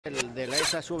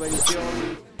Esa subvención.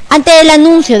 Ante el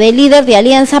anuncio del líder de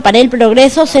Alianza para el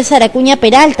Progreso, César Acuña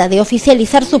Peralta, de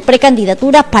oficializar su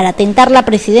precandidatura para tentar la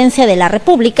presidencia de la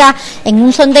República, en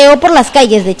un sondeo por las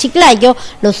calles de Chiclayo,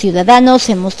 los ciudadanos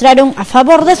se mostraron a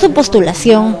favor de su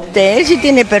postulación. Él sí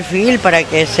tiene perfil para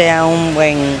que sea un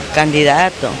buen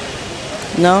candidato,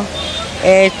 ¿no?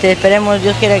 Esperemos,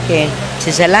 Dios quiera que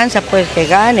si se lanza, pues que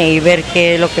gane y ver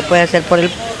qué es lo que puede hacer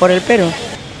por el Perú.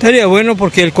 Estaría bueno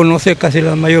porque él conoce casi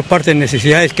la mayor parte de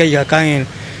necesidades que hay acá en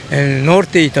el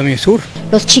norte y también sur.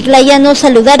 Los chiclayanos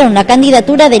saludaron la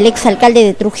candidatura del exalcalde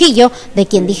de Trujillo, de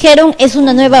quien dijeron es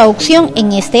una nueva opción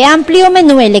en este amplio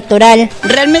menú electoral.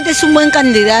 Realmente es un buen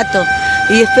candidato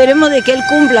y esperemos de que él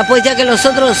cumpla, pues ya que los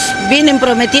otros vienen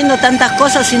prometiendo tantas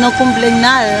cosas y no cumplen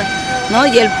nada, ¿no?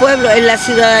 Y el pueblo, la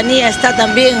ciudadanía está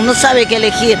también, no sabe qué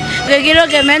elegir. Yo quiero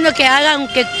que menos que hagan,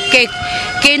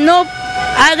 que no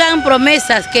hagan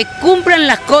promesas, que cumplan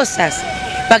las cosas,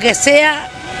 para que sea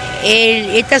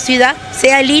esta ciudad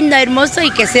sea linda, hermosa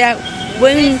y que sea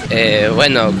buen.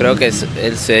 Bueno, creo que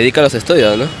él se dedica a los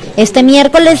estudios, ¿no? Este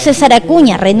miércoles César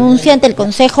Acuña renuncia ante el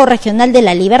Consejo Regional de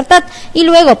la Libertad y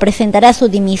luego presentará su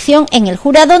dimisión en el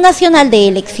Jurado Nacional de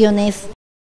Elecciones.